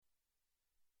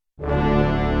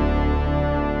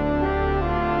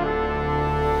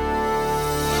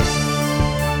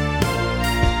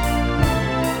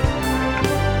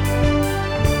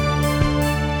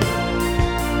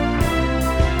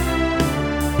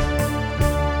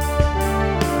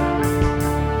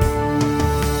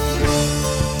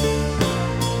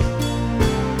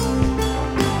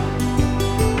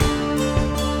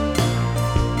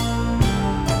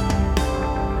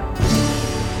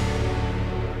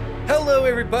Hello,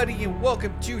 everybody, and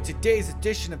welcome to today's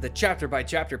edition of the Chapter by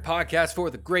Chapter podcast for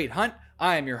The Great Hunt.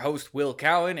 I am your host, Will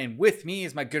Cowan, and with me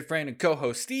is my good friend and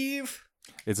co-host, Steve.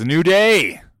 It's a new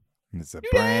day. It's a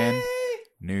brand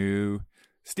new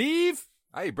Steve.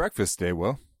 I ate breakfast today,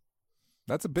 Will.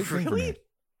 That's a big thing for me.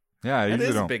 Yeah, I usually That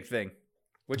is don't. a big thing.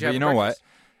 What'd you But have you for know breakfast?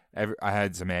 what? I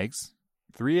had some eggs,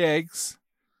 3 eggs,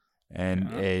 and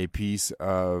a piece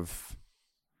of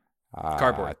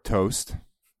Cardboard. toast.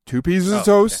 2 pieces of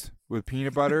toast with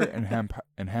peanut butter and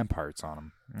hemp hearts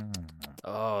on them.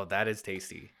 Oh, that is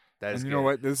tasty. That is And you good. know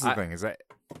what? This is the thing. Is that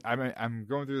I'm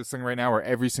going through this thing right now where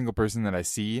every single person that I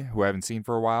see who I haven't seen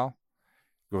for a while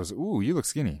goes, "Ooh, you look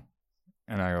skinny,"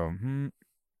 and I go,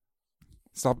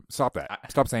 Stop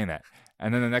that! Stop saying that."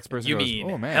 And then the next person You goes,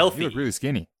 mean "Oh man, healthy." you look really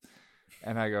skinny."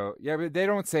 And I go, "Yeah, but they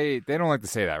don't like to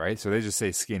say that, right? So they just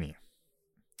say skinny."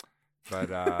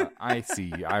 But I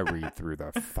read through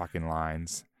the fucking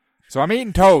lines. So I'm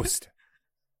eating toast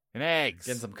and eggs.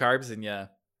 Getting some carbs and yeah.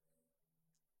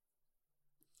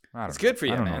 I don't It's know. good for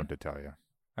you, I don't know man. what to tell you.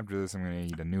 After this, I'm going to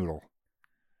eat a noodle.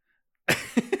 I'm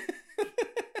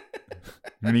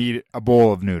going to eat a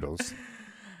bowl of noodles.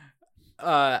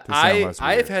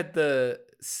 I've had the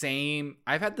same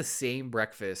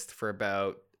breakfast for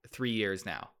about 3 years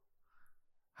now.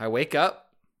 I'm an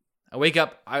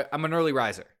early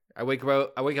riser. I wake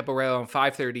up around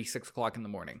 5:30, 6 o'clock in the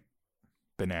morning.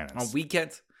 Bananas. On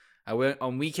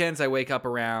weekends, I wake up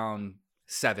around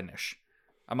 7ish.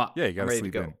 I'm up. Yeah, you got I'm to ready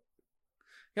sleep to go. in. You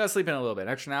gotta sleep in a little bit,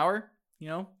 extra an hour. You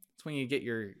know, it's when you get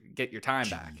your time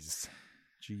back. Jeez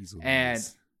Louise. And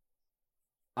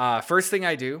first thing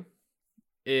I do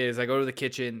is I go to the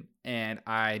kitchen and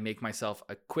I make myself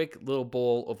a quick little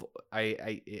bowl of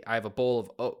I have a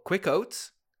bowl of quick oats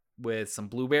with some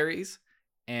blueberries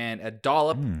and a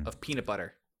dollop of peanut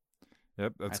butter.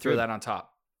 Yep, that's I throw good. that on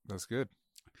top. That's good.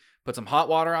 Put some hot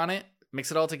water on it.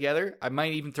 Mix it all together. I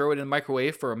might even throw it in the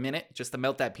microwave for a minute just to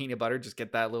melt that peanut butter. Just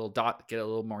get that little get a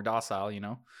little more docile, you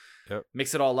know. Yep.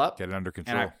 Mix it all up. Get it under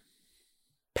control. And I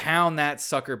pound that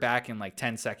sucker back in like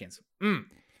 10 seconds.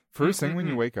 First thing when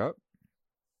you wake up?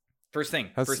 First thing.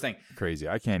 That's First thing. Crazy.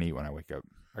 I can't eat when I wake up.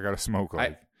 I got to smoke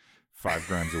like 5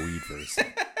 grams of weed first.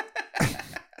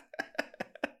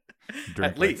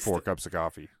 Drink At like least. 4 cups of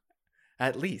coffee.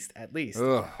 At least.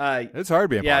 Ugh. It's hard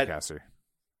to be a podcaster.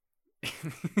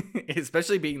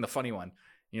 Especially being the funny one.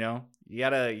 You know, you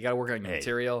gotta work on your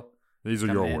material. These are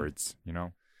your words, you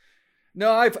know.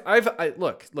 No,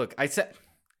 look. I said,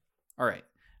 all right.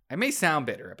 I may sound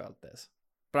bitter about this,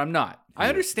 but I'm not. I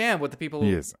understand what the people.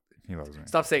 He is. He loves me.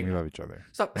 Stop saying. We love each other.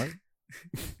 Stop.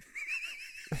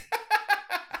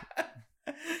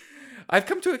 I've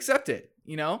come to accept it.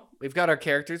 You know, we've got our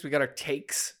characters, we got our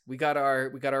takes, we got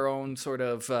our own sort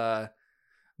of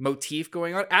motif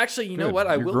going on. Actually, you know what?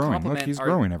 I will growing. compliment. Look, he's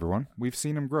growing. Everyone, we've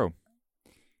seen him grow.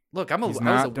 Look, He's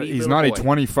not a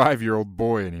 25-year-old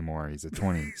boy anymore. He's a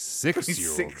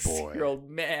 26-year-old boy. 26-year-old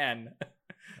man.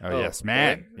 Oh yes,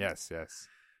 man. Boy. Yes.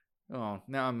 Oh,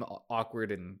 now I'm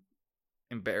awkward and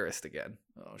embarrassed again.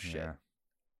 Oh shit. Yeah.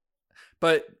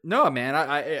 But no, man.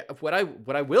 I what I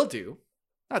will do,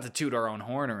 not to toot our own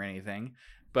horn or anything,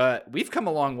 but we've come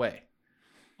a long way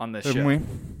on this show. We?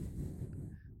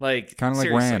 Like Kind of like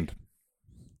seriously. Rand.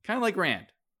 Kind of like Rand.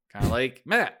 Kind of like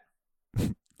Matt.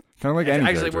 Kind of like any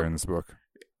Actually, character in this book.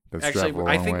 Actually,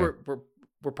 I think we're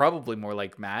probably more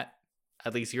like Matt.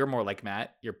 At least you're more like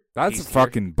Matt. That's pastier,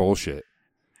 fucking bullshit.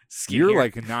 skinnier. You're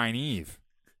like a Nynaeve.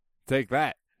 Take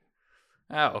that.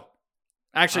 Oh.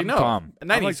 Actually, I'm no. Tom. A I'm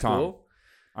 90s like Tom. cool.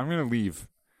 I'm gonna leave,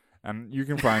 and you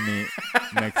can find me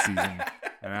next season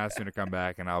and ask me to come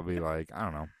back, and I'll be like, I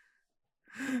don't know.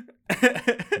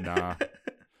 Nah.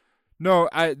 No,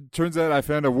 turns out I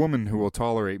found a woman who will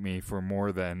tolerate me for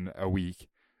more than a week.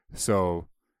 So,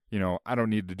 I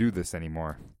don't need to do this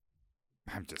anymore.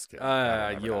 I'm just kidding.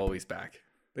 You always back.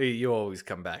 You always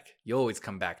come back. You always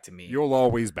come back to me. You'll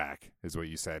always back, is what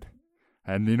you said.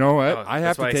 And you know what? Oh, I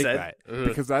have to that's take what I that said?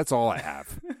 because that's all I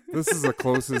have. This is the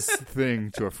closest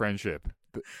thing to a friendship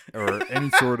or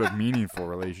any sort of meaningful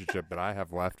relationship that I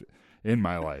have left in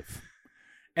my life.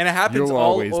 And it happens You'll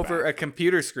all always over back. a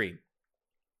computer screen.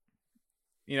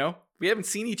 You know? We haven't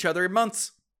seen each other in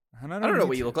months. And I don't know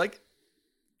what you look like.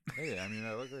 Hey, I mean,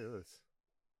 I look like this.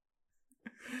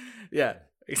 Yeah.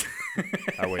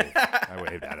 I waved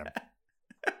at him.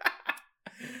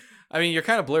 I mean, you're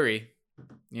kind of blurry.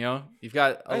 You know, you've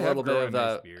got a little bit of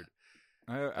nice beard.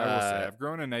 I will say I've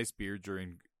grown a nice beard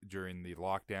during the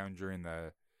lockdown, during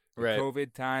the Right.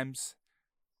 COVID times,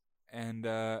 and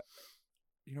a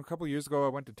couple years ago I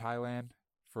went to Thailand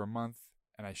for a month,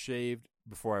 and I shaved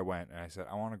before I went, and I said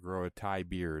I want to grow a Thai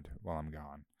beard while I'm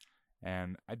gone,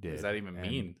 And I did. What does that even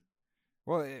mean?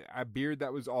 Well, a beard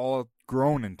that was all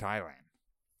grown in Thailand.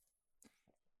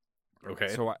 Okay.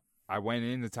 So I went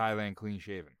into Thailand clean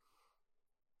shaven.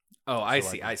 Oh, I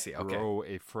see. Okay. Grow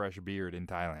a fresh beard in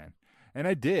Thailand. And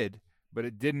I did, but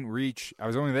it didn't reach. I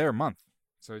was only there a month.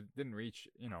 So it didn't reach,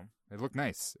 it looked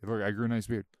nice. I grew a nice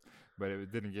beard. But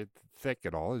it didn't get thick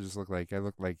at all. It just looked like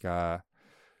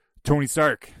Tony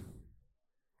Stark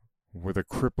with a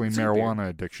crippling marijuana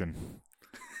addiction.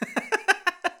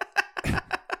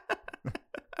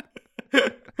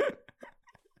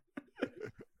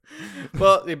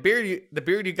 Well, the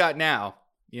beard you got now,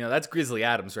 that's Grizzly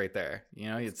Adams right there.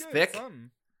 It's thick. I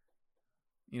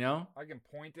can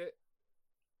point it.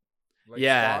 Like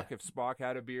yeah. Spock, if Spock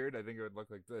had a beard, I think it would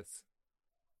look like this.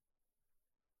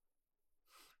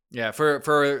 Yeah,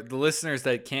 for the listeners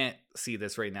that can't see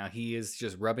this right now, he is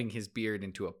just rubbing his beard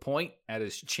into a point at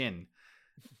his chin.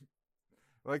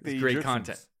 Like the great Egyptians.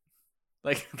 Content.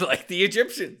 Like the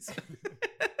Egyptians.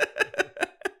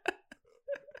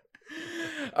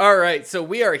 All right, so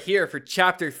we are here for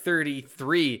chapter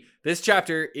 33. This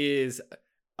chapter is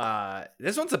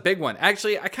this one's a big one.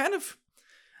 Actually, I'm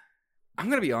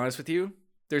going to be honest with you.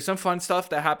 There's some fun stuff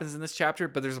that happens in this chapter,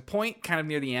 but there's a point kind of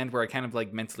near the end where I kind of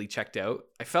like mentally checked out.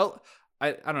 I felt,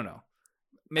 I don't know.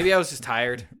 Maybe I was just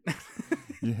tired.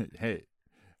 Hey,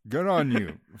 good on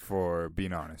you for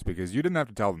being honest, because you didn't have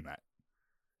to tell them that.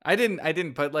 I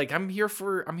didn't, but like I'm here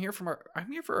for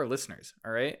our listeners,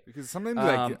 all right? Because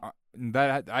sometimes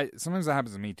sometimes that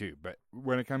happens to me too, but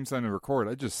when it comes time to record,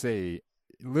 I just say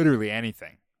literally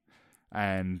anything.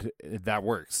 And that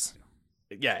works.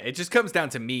 Yeah, it just comes down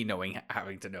to me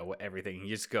having to know everything.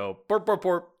 You just go, burp, burp,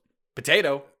 burp,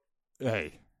 potato.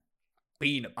 Hey.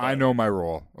 Peanut butter. I know my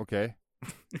role, okay?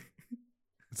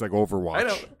 It's like Overwatch. I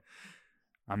know.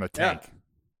 I'm a tank.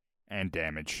 Yeah. And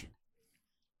damage.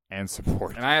 And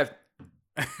support. And I have...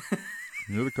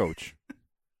 You're the coach.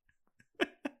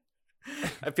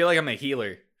 I feel like I'm a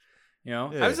healer. Yeah.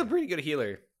 I was a pretty good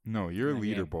healer. No, you're a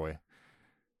leader boy.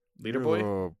 Leader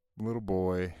you're boy? Little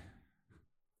boy.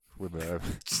 With a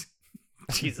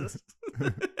Jesus.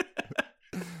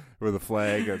 With a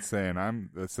flag that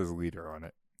says leader on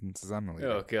it. It says I'm the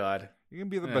leader. Oh God. You can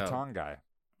be the baton guy.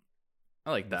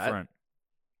 I like that. Front,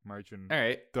 marching. All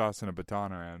right. Tossing a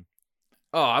baton around.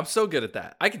 Oh, I'm so good at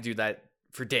that. I can do that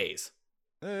for days.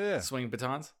 Yeah. Swing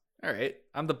batons. All right.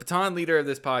 I'm the baton leader of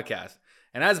this podcast.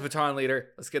 And as a baton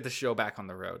leader, let's get the show back on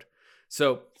the road.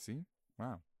 So see?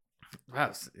 Wow,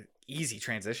 easy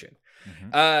transition.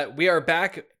 Mm-hmm. We are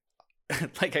back.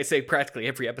 Like I say, practically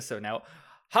every episode now,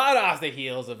 hot off the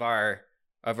heels of our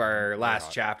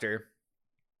last chapter.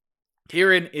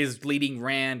 Kieran is leading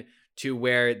Rand to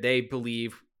where they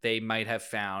believe they might have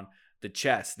found the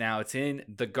chest. Now it's in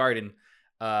the garden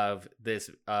of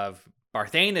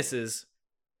Barthanes'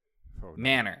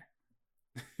 manor.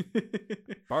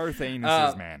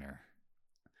 Barthanes' manor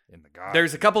in the garden.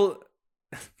 There's a couple.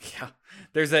 Yeah,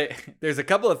 there's a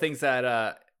couple of things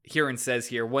that Kieran says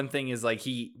here. One thing is like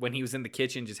when he was in the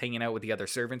kitchen just hanging out with the other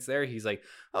servants there, he's like,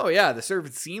 oh yeah, the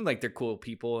servants seem like they're cool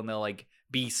people and they'll like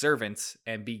be servants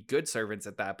and be good servants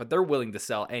at that, but they're willing to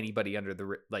sell anybody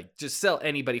just sell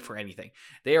anybody for anything.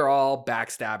 They are all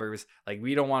backstabbers. Like,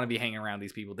 we don't want to be hanging around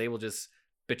these people. They will just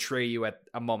betray you at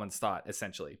a moment's thought,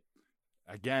 essentially.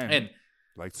 Again, and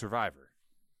like Survivor.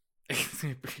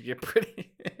 You're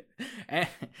pretty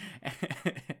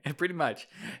pretty much.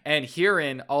 And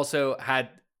Huron also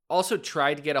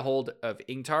tried to get a hold of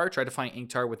Ingtar, tried to find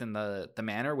Ingtar within the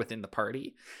manor, within the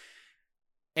party.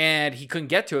 And he couldn't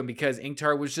get to him because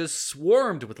Ingtar was just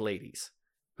swarmed with ladies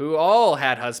who all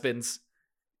had husbands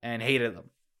and hated them.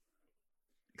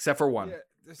 Except for one.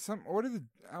 Yeah,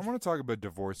 I want to talk about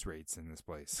divorce rates in this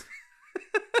place.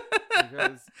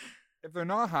 Because if they're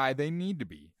not high, they need to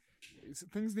be.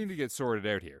 Things need to get sorted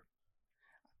out here.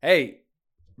 Hey,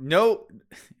 know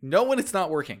when it's not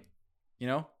working,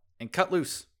 and cut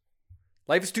loose.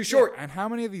 Life is too short. Yeah, and how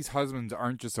many of these husbands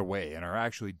aren't just away and are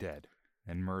actually dead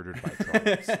and murdered by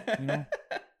trolls?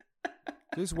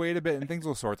 Just wait a bit and things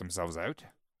will sort themselves out.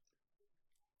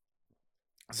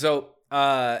 So,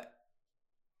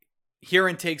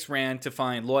 Huron takes Rand to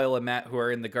find Loyal and Matt, who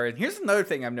are in the garden. Here's another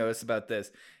thing I've noticed about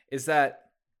this, is that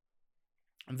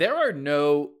there are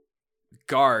no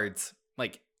guards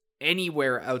like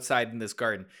anywhere outside in this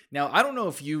garden. Now, I don't know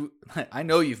if I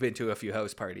know you've been to a few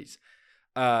house parties,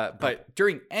 but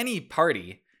during any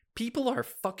party, people are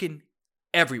fucking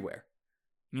everywhere.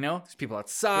 There's people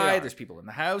outside, there's people in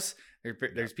the house,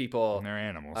 there's people. And they're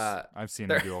animals. I've seen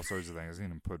them do all sorts of things. I've seen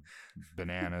them put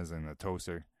bananas in the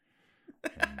toaster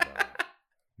and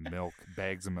milk,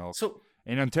 bags of milk. So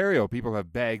In Ontario, people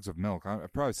have bags of milk.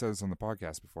 I've probably said this on the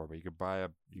podcast before, but you can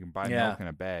buy milk in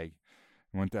a bag.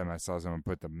 One time I saw someone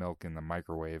put the milk in the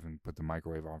microwave and put the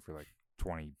microwave on for like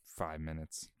 25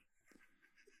 minutes.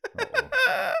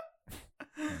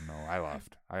 No, I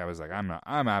left. I was like,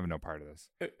 I'm having no part of this.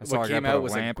 I saw What a guy came put out a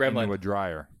was a lamp gremlin. into a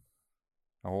dryer.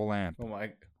 A whole lamp.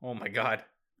 Oh my god.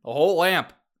 A whole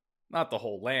lamp. Not the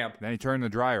whole lamp. Then he turned the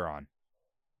dryer on.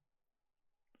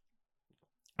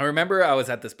 I remember I was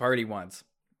at this party once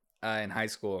in high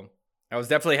school. I was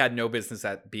definitely had no business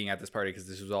being at this party because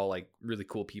this was all like really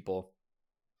cool people.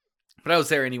 But I was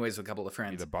there anyways with a couple of You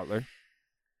friends. the butler?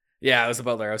 Yeah, I was a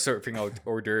butler. I was serving out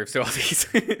hors d'oeuvres to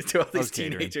all these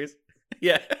teenagers.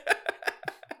 Yeah.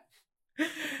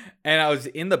 And I was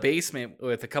in the basement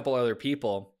with a couple other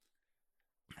people,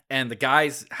 and the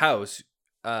guy's house,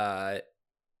 the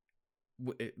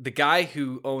guy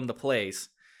who owned the place,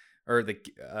 or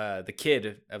the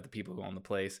kid of the people who own the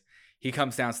place, he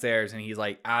comes downstairs and he's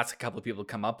like asks a couple of people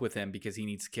to come up with him because he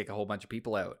needs to kick a whole bunch of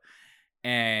people out.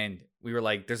 And we were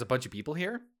like, there's a bunch of people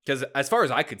here? Because as far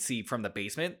as I could see from the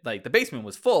basement, like the basement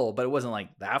was full, but it wasn't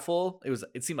like that full.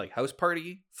 It seemed like house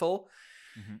party full.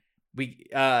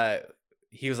 Mm-hmm.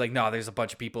 He was like, no, there's a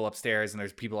bunch of people upstairs and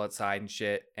there's people outside and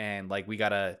shit. And like, we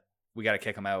gotta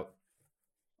kick them out.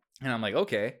 And I'm like,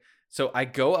 okay. So I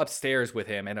go upstairs with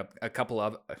him and a couple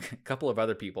of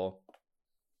other people.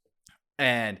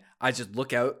 And I just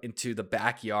look out into the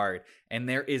backyard and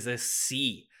there is a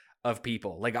sea of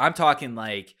people. Like, I'm talking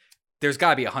like there's got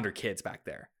to be 100 kids back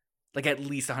there. Like at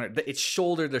least 100. It's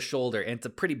shoulder to shoulder, and it's a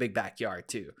pretty big backyard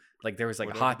too. Like there was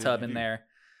like a hot tub in there.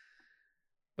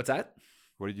 What's that?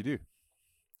 What did you do?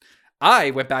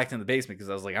 I went back to the basement because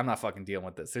I was like, I'm not fucking dealing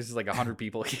with this. There's just like 100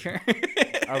 people here.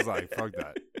 I was like, fuck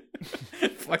that.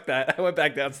 Fuck that. I went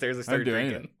back downstairs and started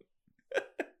drinking.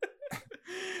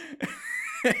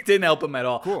 It didn't help him at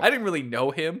all. Cool. I didn't really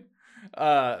know him.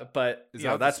 But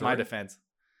that's my defense.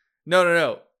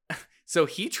 No. So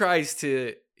he tries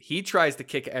to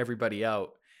kick everybody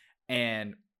out,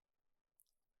 and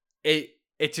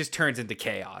it just turns into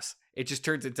chaos. It just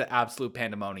turns into absolute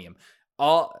pandemonium.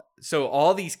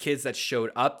 All these kids that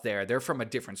showed up there, they're from a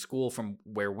different school from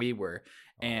where we were.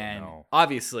 And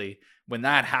obviously when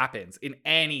that happens in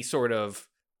any sort of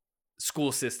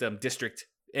school system, district,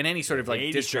 in any sort of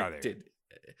like district,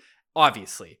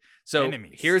 obviously. So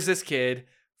enemies. Here's this kid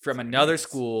from another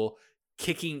school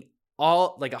kicking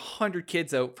all like 100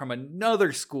 kids out from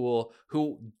another school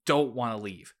who don't want to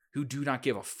leave, who do not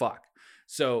give a fuck.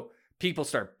 So people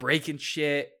start breaking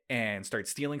shit and start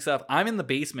stealing stuff. I'm in the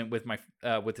basement with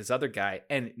with this other guy,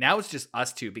 and now it's just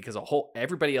us two because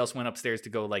everybody else went upstairs to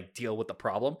go like deal with the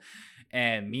problem,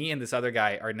 and me and this other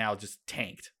guy are now just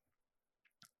tanked,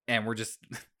 and we're just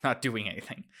not doing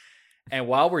anything. And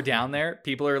while we're down there,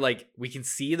 people are like, we can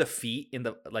see the feet in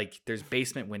the like there's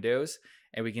basement windows,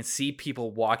 and we can see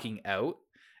people walking out,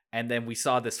 and then we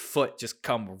saw this foot just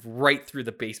come right through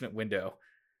the basement window.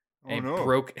 And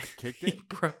broke. Kicked it?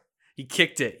 He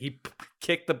kicked it. He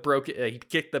kicked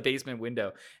the basement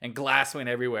window, and glass went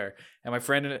everywhere. And my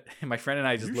friend and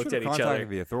I just looked at each other. Contacted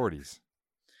the authorities.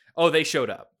 Oh, they showed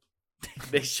up.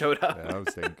 They showed up. Yeah, I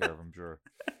was taken care of, I'm sure.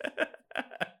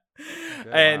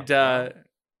 And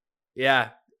yeah,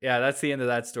 that's the end of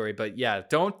that story. But yeah,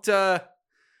 don't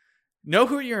know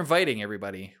who you're inviting,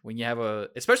 everybody, when you have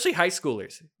especially high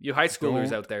schoolers. You high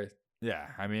schoolers out there. Yeah,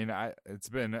 I mean, it's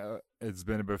been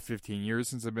about 15 years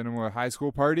since I've been in a high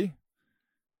school party.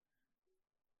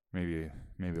 Maybe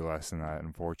less than that,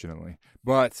 unfortunately.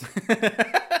 But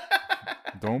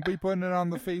don't be putting it on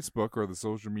the Facebook or the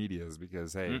social medias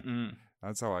because, hey,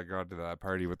 that's how I got to that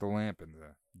party with the lamp and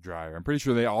the dryer. I'm pretty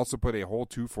sure they also put a whole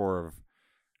 2-4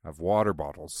 of water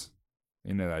bottles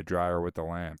into that dryer with the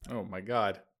lamp. Oh my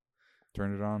God!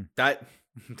 Turn it on. That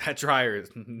dryer is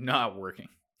not working.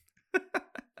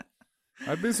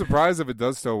 I'd be surprised if it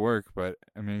does still work, but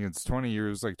I mean, it's 20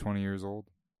 years old.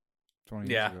 20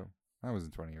 years ago. That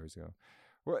wasn't 20 years ago.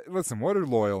 Well, listen, what are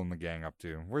Loyal and the gang up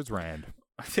to? Where's Rand?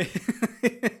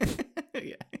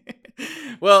 Yeah.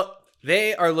 Well,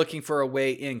 they are looking for a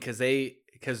way in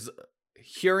because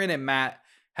Huron and Matt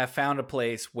have found a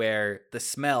place where the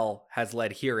smell has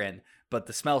led Huron, but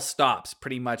the smell stops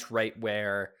pretty much right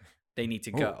where they need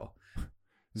to go.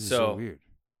 This is so weird.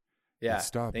 Yeah,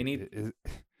 stop. They need.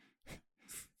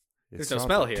 There's no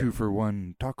smell here.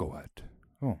 2-for-1 Taco Hut.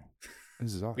 Oh,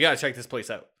 this is awesome. We gotta check this place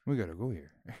out. We gotta go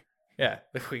here. Yeah,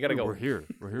 we gotta go. We're here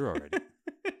already.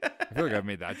 I feel like I've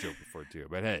made that joke before too.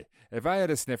 But hey, if I had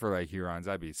a sniffer like Hurons,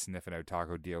 I'd be sniffing out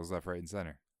taco deals left, right, and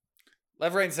center.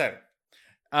 Left, right, and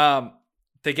center.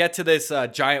 They get to this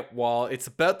giant wall. It's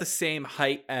about the same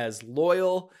height as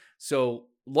Loyal. So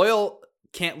Loyal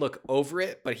can't look over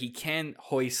it, but he can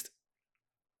hoist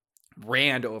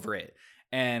Rand over it.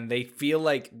 And they feel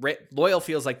like Loyal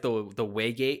feels like the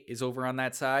Waygate is over on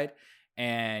that side,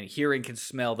 and Huron can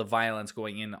smell the violence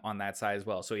going in on that side as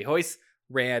well. So he hoists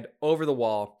Rand over the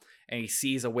wall, and he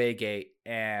sees a Waygate,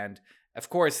 and of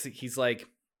course he's like,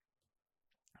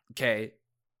 okay,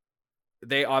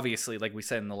 they obviously, like we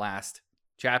said in the last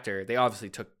chapter, they obviously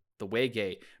took the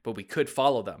Waygate, but we could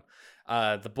follow them.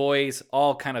 The boys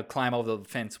all kind of climb over the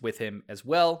fence with him as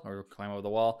well, or climb over the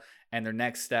wall, and their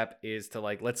next step is to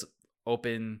like, let's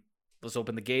open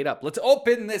the gate up. Let's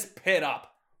open this pit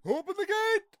up. Open the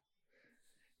gate.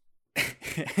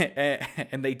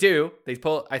 And they do. They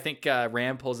pull. I think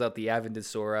Rand pulls out the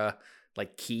Avendesora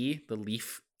like key, the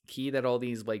leaf key that all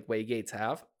these like Waygates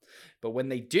have. But when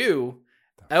they do,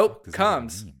 out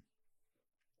comes.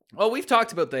 Oh, we've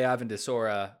talked about the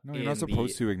Avendesora. No, you're not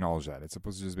supposed to acknowledge that. It's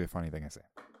supposed to just be a funny thing I say.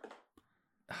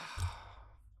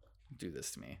 Do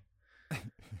this to me.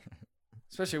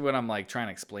 Especially when I'm like trying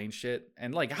to explain shit.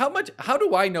 And like, how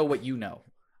do I know what you know?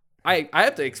 I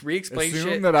have to re-explain shit.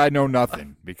 Assume that I know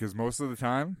nothing, because most of the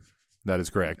time, that is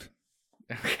correct.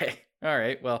 Okay. All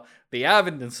right. Well, the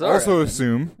Avendesora. Also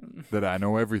assume that I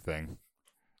know everything,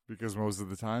 because most of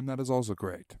the time, that is also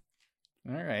correct.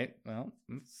 All right. Well,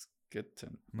 it's good to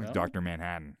know. I'm like Dr.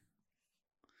 Manhattan.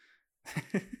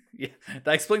 Yeah,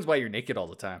 that explains why you're naked all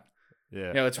the time. Yeah.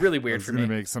 You know, it's really weird for me. I was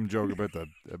going to make some joke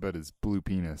about his blue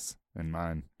penis and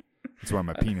mine. That's why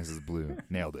my penis is blue.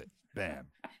 Nailed it. Bam.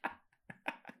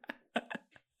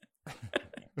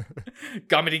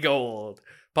 Comedy gold.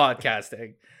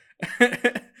 Podcasting.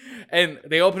 And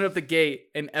they open up the gate,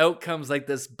 and out comes like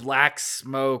this black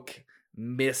smoke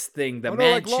mist thing. The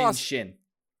Mansion Shin.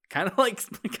 Kind of like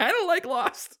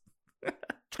Lost.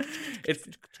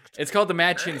 It's called the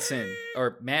Machin Sin,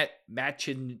 or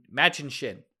Machin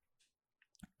Shin.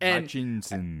 And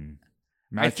Machinson.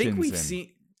 I think we've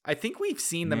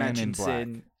seen the Machin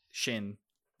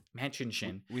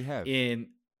Shin. We have in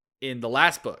the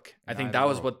last book. I think that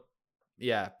was know.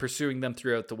 what, pursuing them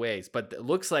throughout the ways. But it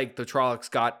looks like the Trollocs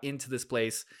got into this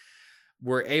place,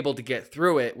 were able to get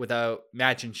through it without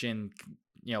Machin Shin,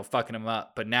 fucking them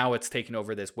up. But now it's taken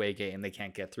over this Waygate, and they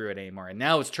can't get through it anymore. And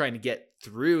now it's trying to get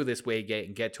through this Waygate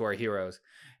and get to our heroes.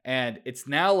 And it's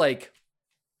now like,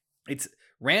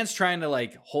 Rand's trying to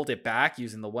like hold it back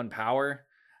using the one power.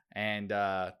 And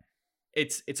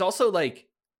it's also like,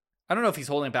 I don't know if he's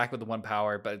holding it back with the one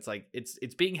power, but it's like,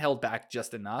 it's being held back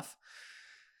just enough.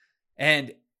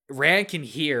 And Rand can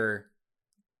hear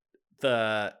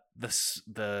the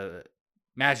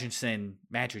Machin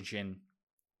Shin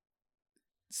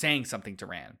saying something to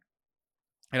Rand.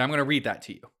 And I'm going to read that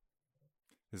to you.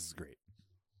 This is great.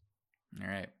 All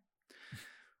right.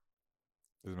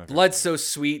 This is my Blood so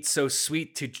sweet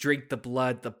to drink the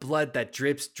blood that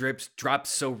drips, drops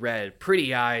so red.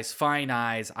 Pretty eyes, fine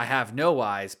eyes, I have no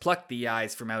eyes. Pluck the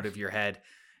eyes from out of your head.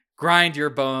 Grind your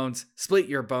bones, split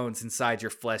your bones inside your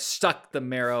flesh. Suck the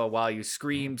marrow while you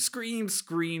scream, singing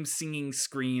screams,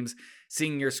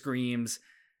 sing your screams.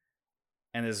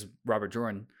 And this is Robert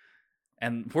Jordan.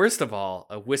 And worst of all,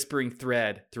 a whispering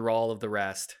thread through all of the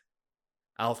rest.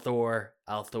 Althor,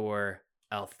 Althor,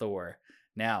 Althor.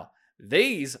 Now,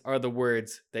 these are the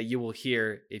words that you will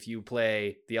hear if you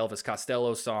play the Elvis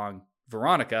Costello song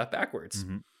Veronica backwards.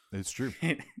 Mm-hmm. It's true.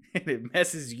 And it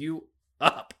messes you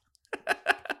up.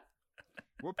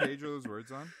 What page are those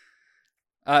words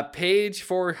on? Page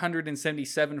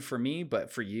 477 for me,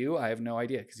 but for you, I have no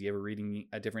idea because you ever reading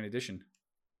a different edition.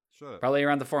 Shut up. Probably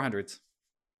around the 400s.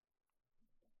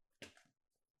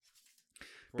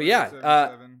 But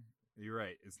yeah, you're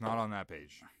right. It's not on that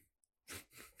page.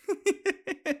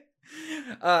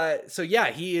 So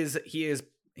yeah, he's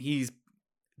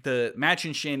the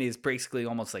Machin Shin is basically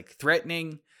almost like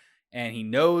threatening, and he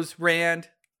knows Rand,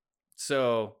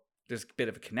 so there's a bit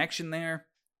of a connection there,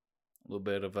 a little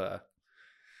bit of a.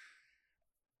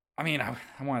 I mean, I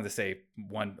wanted to say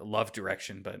one love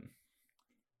direction, but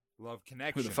love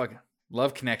connection. Who the fuck?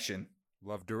 Love connection.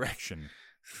 Love direction.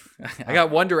 I got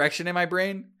One Direction in my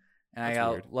brain, and That's I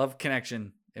got weird. Love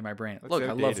Connection in my brain. That's Look,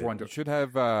 outdated. I love One You Direction. should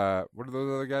have what are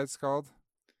those other guys called?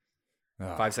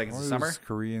 5 Seconds what of are Summer? those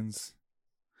Koreans.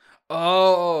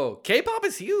 Oh, K-pop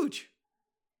is huge.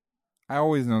 I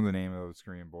always know the name of those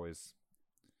Korean boys.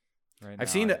 Right I've now,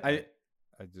 seen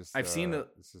I've seen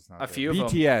a few of them.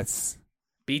 BTS.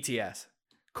 BTS.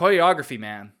 Choreography,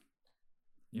 man.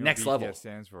 You know Next what BTS level.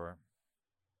 stands for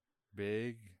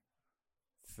big,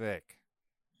 thick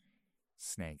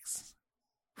snakes.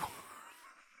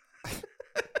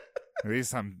 At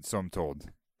least I'm told.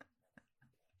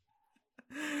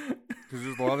 Because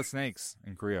there's a lot of snakes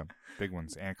in Korea. Big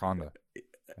ones. Anaconda,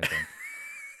 I think.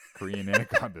 Korean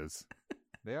anacondas.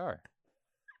 They are.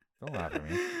 Don't laugh at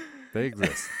me. They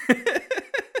exist.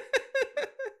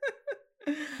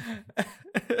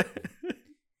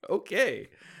 Okay.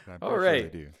 I'm All pretty sure right.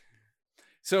 they do.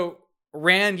 So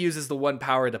Rand uses the one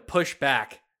power to push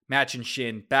back Match and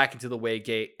Shin back into the way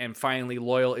gate, and finally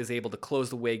Loyal is able to close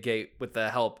the way gate with the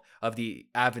help of the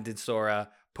Aventine Sora,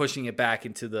 pushing it back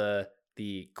into the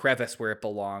crevice where it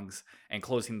belongs and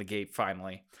closing the gate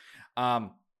finally.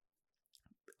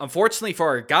 Unfortunately for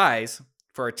our guys,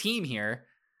 for our team here,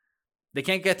 they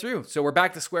can't get through. So we're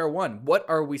back to square one. What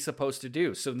are we supposed to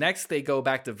do? So next they go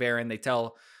back to Varen. They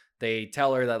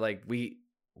tell her that like we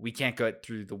can't go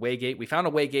through the way gate. We found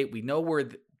a way gate. We know where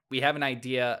we have an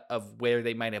idea of where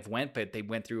they might have went, but they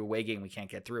went through a way gate and we can't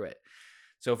get through it.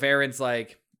 So Varen's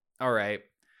like, all right,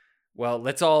 well,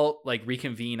 let's all like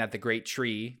reconvene at the Great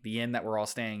Tree, the inn that we're all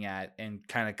staying at, and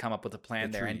kind of come up with a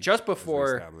plan there. And just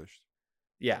before,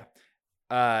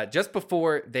 just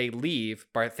before they leave,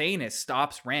 Barthanes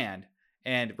stops Rand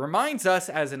and reminds us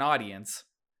as an audience.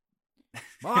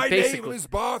 My name is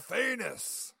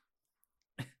Barthanes.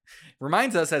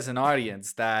 Reminds us as an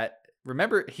audience that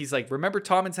he's like, remember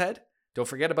Tommen's head? Don't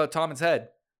forget about Tommen's head.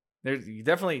 There's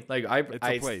definitely like it's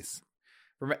a place.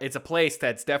 It's a place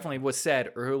that's definitely was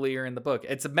said earlier in the book.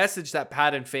 It's a message that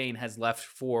Padan Fain has left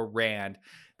for Rand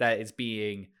that is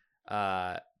being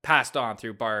passed on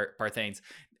through Barthanes.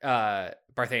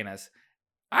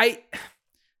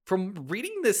 From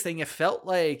reading this thing, it felt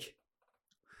like,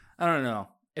 I don't know.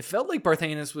 It felt like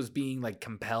Barthanes was being like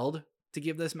compelled to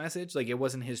give this message. Like it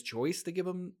wasn't his choice to give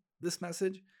him this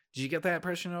message. Did you get that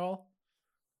impression at all?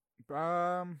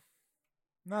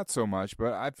 Not so much,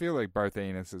 but I feel like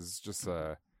Barthanes is just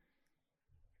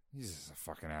he's just a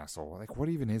fucking asshole. Like, what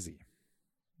even is he?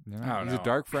 You know? I don't He's know. a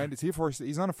dark friend. Is he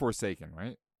he's not a Forsaken,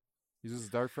 right? He's just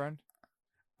a dark friend?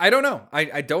 I don't know.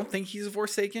 I don't think he's a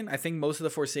Forsaken. I think most of the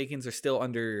Forsakens are still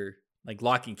under like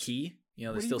lock and key. You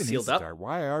know, they're still sealed up.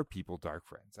 Why are people dark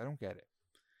friends? I don't get it.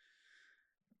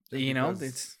 You know,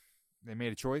 they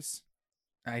made a choice.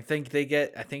 I think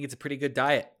it's a pretty good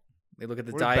diet. They look at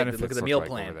the diet, they look at the meal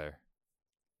plan. Over there?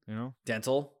 You know?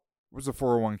 Dental. What's a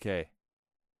 401k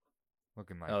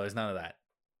looking like? Oh, there's none of that.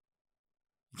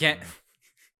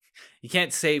 You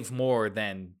can't save more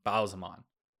than Balsamon.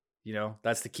 You know,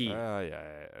 that's the key. Yeah,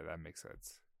 that makes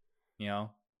sense. You know,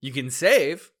 you can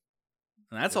save,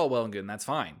 and that's all well and good, and that's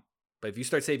fine. But if you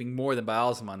start saving more than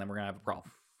Balsamon, then we're gonna have a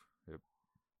problem. Yep.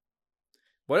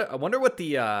 I wonder what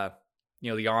the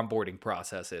the onboarding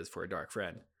process is for a dark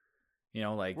friend. You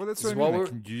know, like, well, that's what I mean. Like,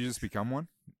 can you just become one?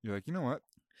 You're like, you know what?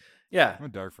 Yeah, I'm a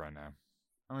dark friend now.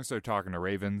 I'm gonna start talking to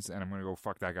ravens, and I'm gonna go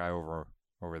fuck that guy over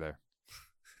there.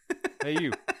 Hey,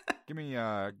 you, give me,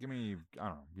 I don't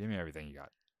know, give me everything you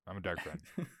got. I'm a dark friend.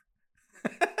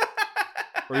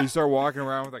 Or you start walking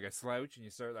around with like a slouch, and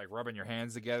you start like rubbing your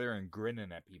hands together and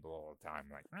grinning at people all the time,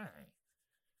 like,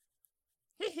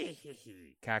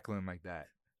 cackling like that.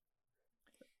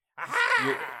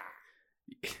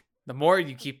 The more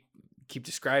you keep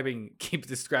describing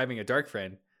a dark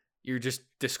friend, you're just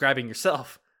describing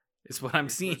yourself. Is what I'm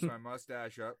seeing. Push my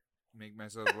mustache up, make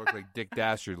myself look like Dick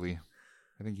Dastardly.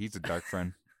 I think he's a dark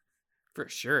friend. For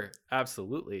sure.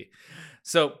 Absolutely.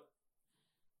 So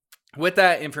with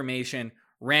that information,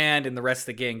 Rand and the rest of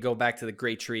the gang go back to the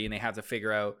Great Tree and they have to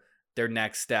figure out their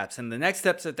next steps. And the next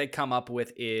steps that they come up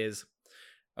with is,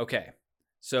 okay,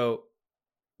 so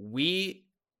we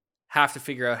have to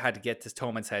figure out how to get to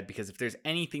Tommen's head, because if there's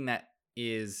anything that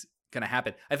is going to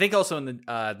happen, I think also in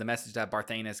the message that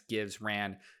Barthanes gives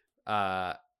Rand,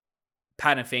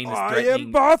 Padan Fain is threatening. I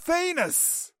am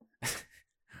Barthanes!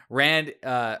 Rand,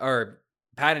 or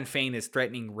Padan Fain is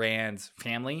threatening Rand's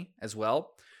family as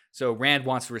well. So Rand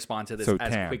wants to respond to this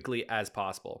as quickly as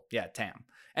possible. Yeah, Tam.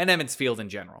 And Emmons Field in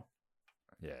general.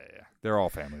 Yeah. They're all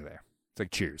family there. It's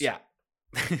like Cheers. Yeah.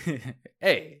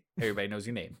 Hey, everybody knows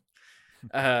your name.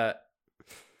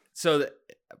 So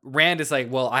Rand is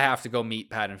like, well, I have to go meet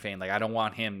Padan Fain. Like, I don't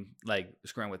want him like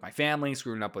screwing with my family,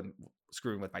 screwing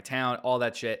with my town, all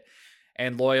that shit.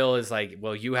 And Loyal is like,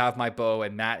 well, you have my bow,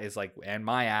 and Matt is like, and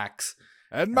my axe.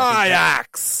 And my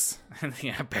axe. And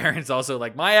yeah, Baron's also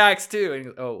like, my axe too.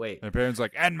 And oh wait. And Baron's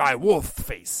like, and my wolf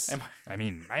face. I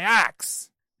mean, my axe.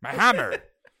 My hammer.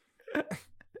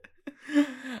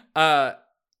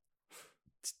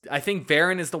 I think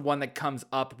Baron is the one that comes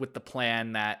up with the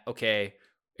plan that, okay,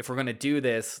 if we're gonna do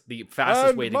this, the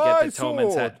fastest way to get to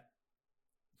Tommen's head.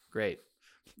 Great.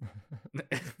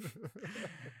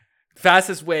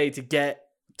 Fastest way to get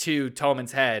to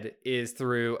Tommen's head is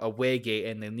through a way gate,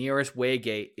 and the nearest way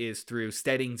gate is through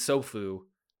Stedding Sofu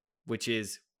which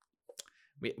is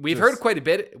we've heard quite a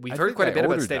bit. We've heard quite a bit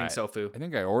about steading sofu. I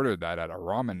think I ordered that at a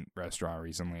ramen restaurant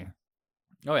recently.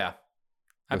 Oh yeah,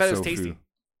 I bet it was tasty.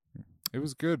 It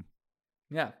was good.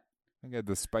 Yeah, I think I had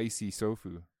the spicy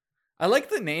sofu. I like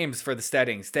the names for the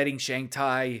steading. Steading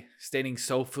Shanghai, steading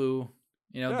sofu.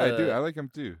 You know, yeah, I do. I like them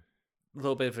too. A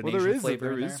little bit of an Asian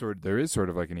flavor. There is sort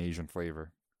of like an Asian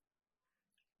flavor.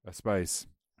 A spice.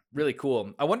 Really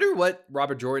cool. I wonder why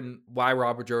Robert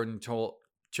Jordan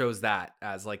chose that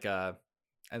as like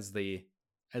as the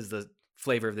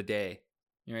flavor of the day.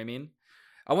 You know what I mean?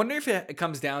 I wonder if it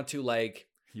comes down to like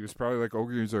he was probably like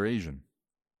ogres are Asian.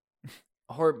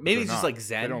 Or maybe it's just like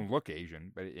Zen. They don't look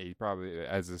Asian, but he probably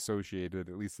has associated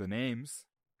at least the names.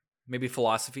 Maybe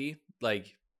philosophy,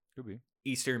 like could be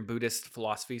Eastern Buddhist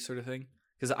philosophy sort of thing.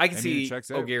 Because I can see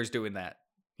Ogier's doing that,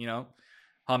 you know,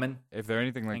 humming. If they're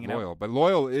anything like Loyal, but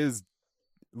Loyal is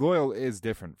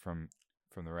different from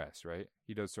the rest, right?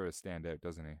 He does sort of stand out,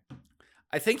 doesn't he?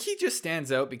 I think he just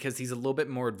stands out because he's a little bit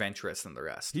more adventurous than the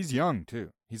rest. He's young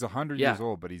too. He's 100 years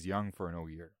old, but he's young for an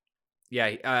Ogier.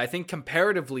 Yeah, I think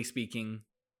comparatively speaking,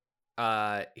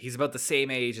 he's about the same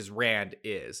age as Rand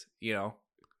is, you know?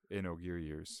 In Ogier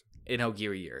years.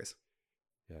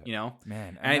 Yeah. You know?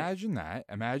 Man, imagine that.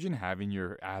 Imagine having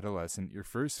your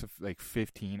first like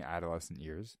 15 adolescent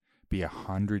years be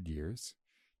 100 years.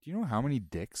 Do you know how many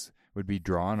dicks would be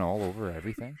drawn all over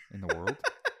everything in the world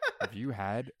if you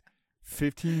had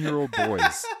 15-year-old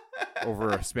boys over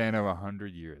a span of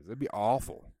 100 years? That'd be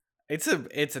awful. It's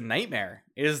a nightmare.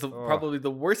 It is probably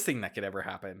the worst thing that could ever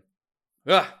happen.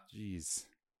 Ugh. Jeez.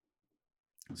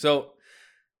 So,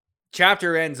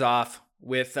 chapter ends off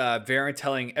with Varen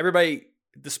telling everybody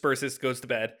disperses, goes to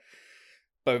bed.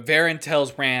 But Varen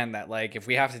tells Rand that like if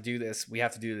we have to do this, we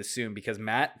have to do this soon because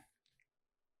Matt,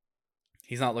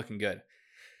 he's not looking good.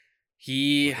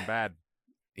 Looking bad.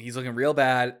 He's looking real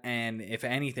bad, and if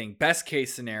anything, best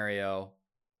case scenario,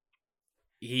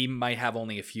 he might have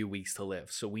only a few weeks to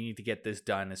live. So we need to get this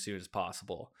done as soon as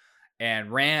possible.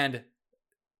 And Rand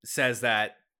says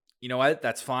that, you know what?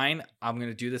 That's fine. I'm going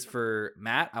to do this for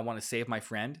Matt. I want to save my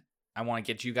friend. I want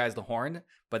to get you guys the horn.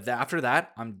 But after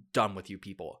that, I'm done with you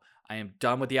people. I am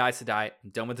done with the Aes Sedai. I'm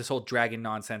done with this whole dragon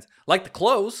nonsense. Like the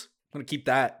clothes. I'm going to keep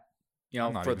that, you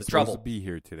know, for the trouble. To be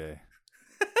here today.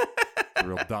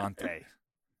 Real Dante.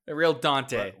 A real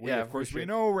Dante. Yeah, of course we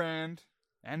know Rand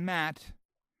and Matt.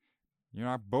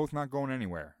 You're both not going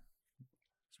anywhere.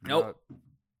 Nope.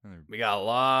 We got a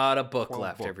lot of book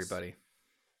left, books. Everybody.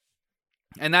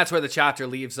 And that's where the chapter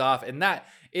leaves off. And that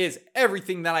is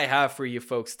everything that I have for you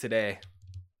folks today.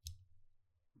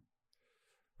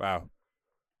 Wow.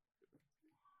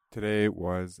 Today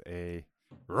was a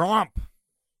romp.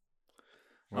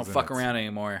 I don't fuck around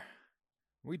anymore.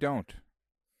 We don't.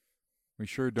 We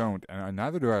sure don't. And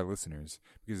neither do our listeners.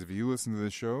 Because if you listen to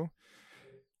this show,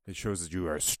 it shows that you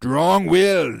are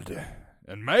strong-willed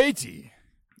and mighty.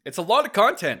 It's a lot of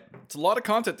content. It's a lot of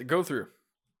content to go through.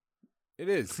 It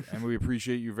is. And we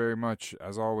appreciate you very much.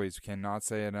 As always, cannot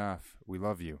say enough. We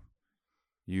love you.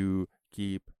 You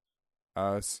keep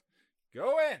us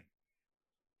going.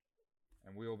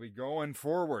 And we'll be going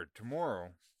forward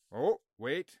tomorrow. Oh,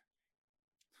 wait.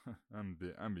 I'm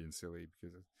being silly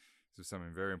because there's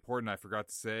something very important I forgot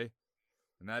to say.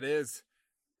 And that is,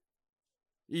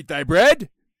 eat thy bread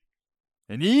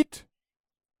and eat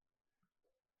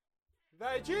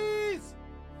thy cheese.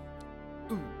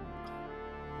 Ooh.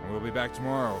 And we'll be back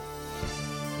tomorrow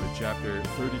with chapter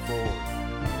 34,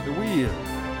 The Wheel.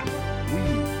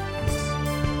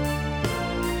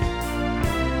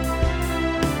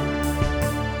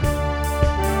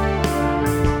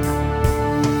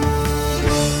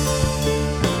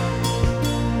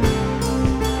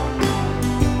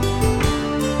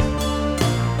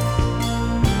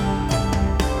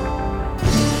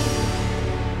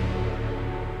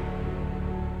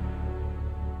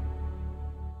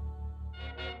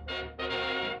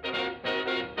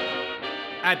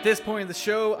 At this point in the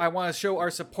show, I want to show our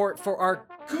support for our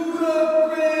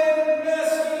Gouda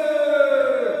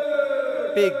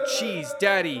Grandmaster, Big Cheese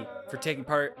Daddy, for taking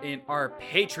part in our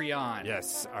Patreon.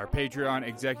 Yes, our Patreon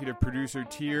executive producer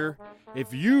tier.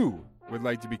 If you would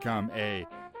like to become a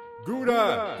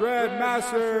Gouda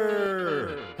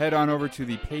Grandmaster, head on over to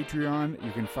the Patreon.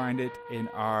 You can find it in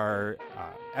our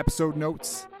episode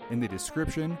notes in the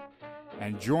description,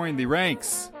 and join the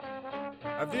ranks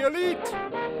of the elite.